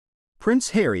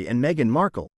Prince Harry and Meghan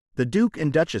Markle, the Duke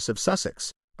and Duchess of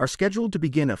Sussex, are scheduled to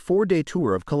begin a 4-day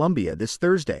tour of Colombia this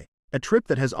Thursday, a trip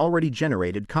that has already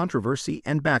generated controversy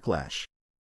and backlash.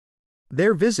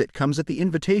 Their visit comes at the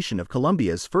invitation of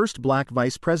Colombia's first black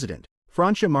vice president,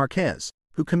 Francia Márquez,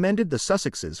 who commended the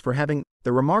Sussexes for having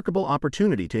the remarkable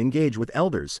opportunity to engage with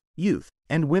elders, youth,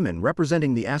 and women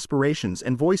representing the aspirations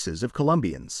and voices of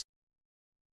Colombians.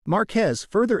 Márquez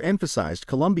further emphasized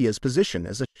Colombia's position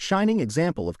as a shining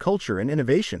example of culture and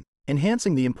innovation,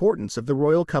 enhancing the importance of the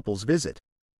royal couple's visit.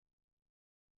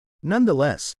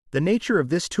 Nonetheless, the nature of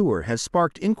this tour has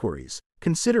sparked inquiries,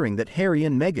 considering that Harry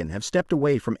and Meghan have stepped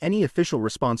away from any official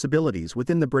responsibilities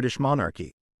within the British monarchy.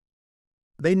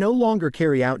 They no longer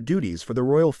carry out duties for the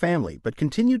royal family but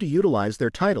continue to utilize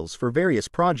their titles for various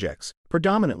projects,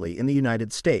 predominantly in the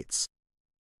United States.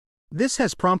 This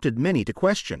has prompted many to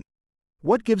question,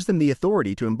 what gives them the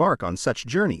authority to embark on such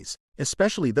journeys,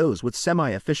 especially those with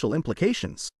semi-official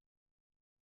implications?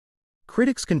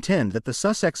 Critics contend that the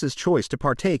Sussexes' choice to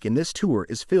partake in this tour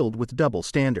is filled with double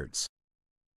standards.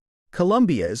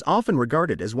 Colombia is often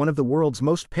regarded as one of the world's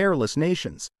most perilous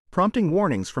nations, prompting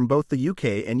warnings from both the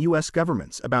UK and US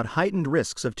governments about heightened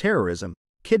risks of terrorism,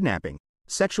 kidnapping,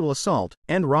 sexual assault,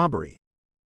 and robbery.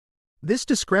 This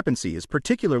discrepancy is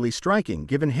particularly striking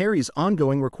given Harry's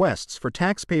ongoing requests for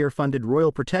taxpayer-funded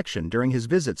royal protection during his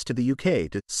visits to the UK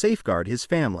to safeguard his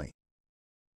family.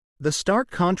 The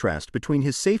stark contrast between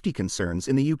his safety concerns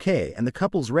in the UK and the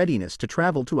couple's readiness to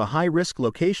travel to a high-risk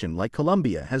location like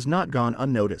Colombia has not gone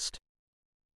unnoticed.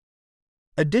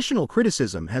 Additional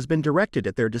criticism has been directed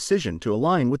at their decision to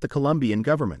align with the Colombian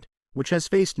government, which has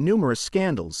faced numerous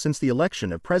scandals since the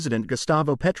election of President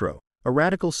Gustavo Petro, a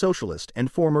radical socialist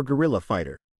and former guerrilla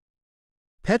fighter.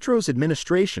 Petro's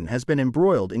administration has been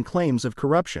embroiled in claims of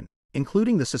corruption,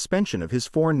 including the suspension of his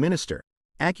foreign minister,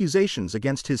 accusations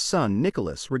against his son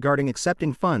Nicolas regarding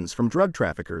accepting funds from drug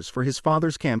traffickers for his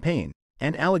father's campaign,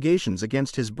 and allegations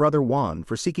against his brother Juan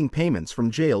for seeking payments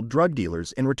from jailed drug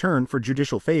dealers in return for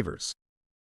judicial favors.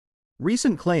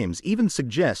 Recent claims even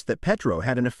suggest that Petro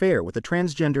had an affair with a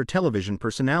transgender television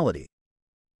personality.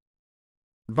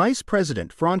 Vice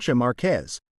President Francia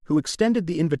Márquez, who extended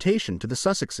the invitation to the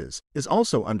Sussexes, is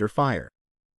also under fire.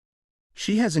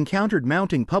 She has encountered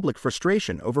mounting public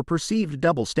frustration over perceived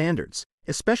double standards,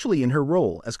 especially in her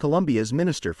role as Colombia's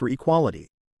Minister for Equality.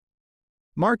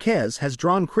 Márquez has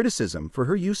drawn criticism for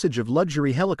her usage of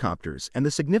luxury helicopters and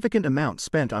the significant amount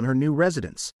spent on her new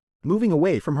residence, moving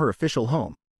away from her official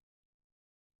home.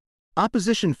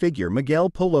 Opposition figure Miguel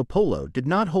Polo did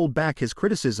not hold back his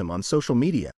criticism on social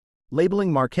media,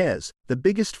 labeling Márquez the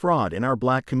biggest fraud in our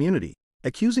black community,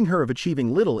 accusing her of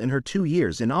achieving little in her 2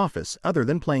 years in office other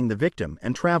than playing the victim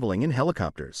and traveling in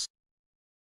helicopters.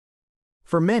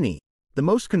 For many, the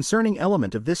most concerning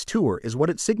element of this tour is what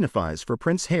it signifies for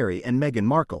Prince Harry and Meghan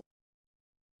Markle.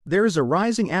 There is a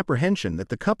rising apprehension that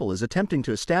the couple is attempting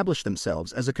to establish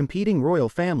themselves as a competing royal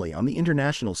family on the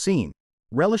international scene,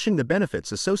 relishing the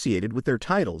benefits associated with their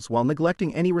titles while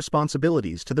neglecting any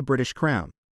responsibilities to the British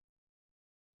crown.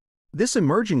 This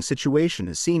emerging situation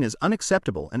is seen as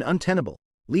unacceptable and untenable,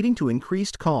 leading to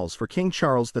increased calls for King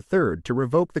Charles III to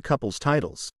revoke the couple's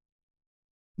titles.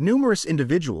 Numerous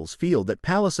individuals feel that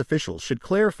palace officials should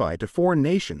clarify to foreign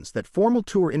nations that formal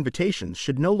tour invitations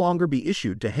should no longer be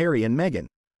issued to Harry and Meghan,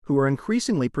 who are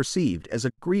increasingly perceived as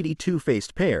a greedy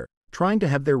two-faced pair, trying to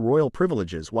have their royal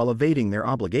privileges while evading their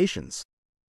obligations.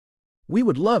 We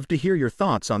would love to hear your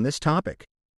thoughts on this topic.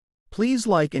 Please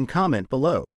like and comment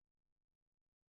below.